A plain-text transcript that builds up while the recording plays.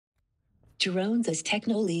Drones as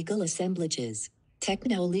techno-legal assemblages.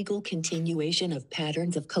 Techno-legal continuation of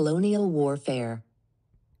patterns of colonial warfare.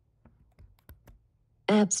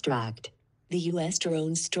 Abstract. The U.S.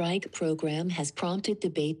 drone strike program has prompted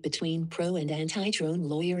debate between pro- and anti-drone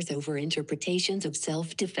lawyers over interpretations of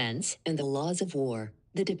self-defense and the laws of war.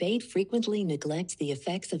 The debate frequently neglects the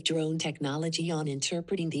effects of drone technology on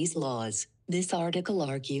interpreting these laws. This article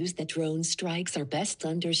argues that drone strikes are best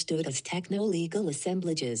understood as techno-legal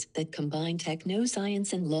assemblages that combine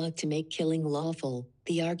techno-science and law to make killing lawful.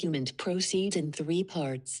 The argument proceeds in 3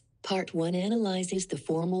 parts. Part 1 analyzes the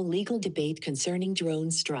formal legal debate concerning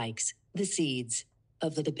drone strikes. The seeds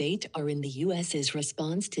of the debate are in the U.S.'s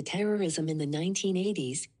response to terrorism in the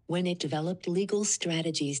 1980s, when it developed legal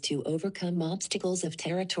strategies to overcome obstacles of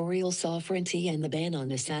territorial sovereignty and the ban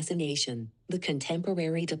on assassination. The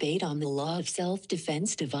contemporary debate on the law of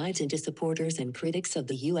self-defense divides into supporters and critics of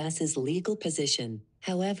the U.S.'s legal position.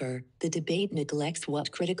 However, the debate neglects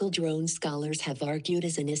what critical drone scholars have argued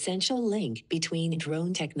is an essential link between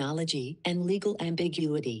drone technology and legal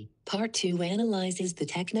ambiguity. Part 2 analyzes the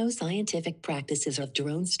techno-scientific practices of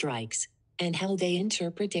drone strikes and how they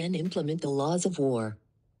interpret and implement the laws of war.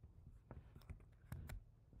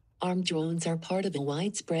 Armed drones are part of a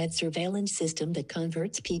widespread surveillance system that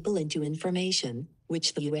converts people into information,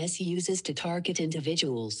 which the U.S. uses to target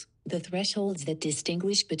individuals. The thresholds that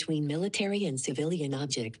distinguish between military and civilian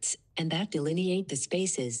objects, and that delineate the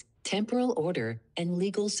spaces, temporal order, and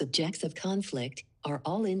legal subjects of conflict, are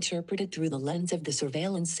all interpreted through the lens of the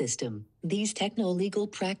surveillance system. These techno-legal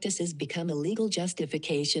practices become a legal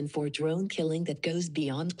justification for drone killing that goes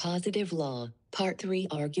beyond positive law. Part 3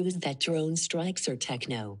 argues that drone strikes are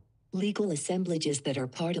techno-legal assemblages that are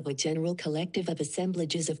part of a general collective of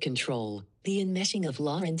assemblages of control. The enmeshing of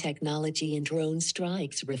law and technology in drone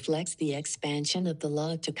strikes reflects the expansion of the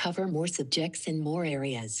law to cover more subjects and more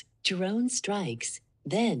areas. Drone strikes,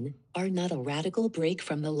 then, are not a radical break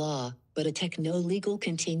from the law, but a techno-legal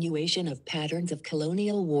continuation of patterns of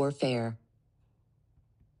colonial warfare.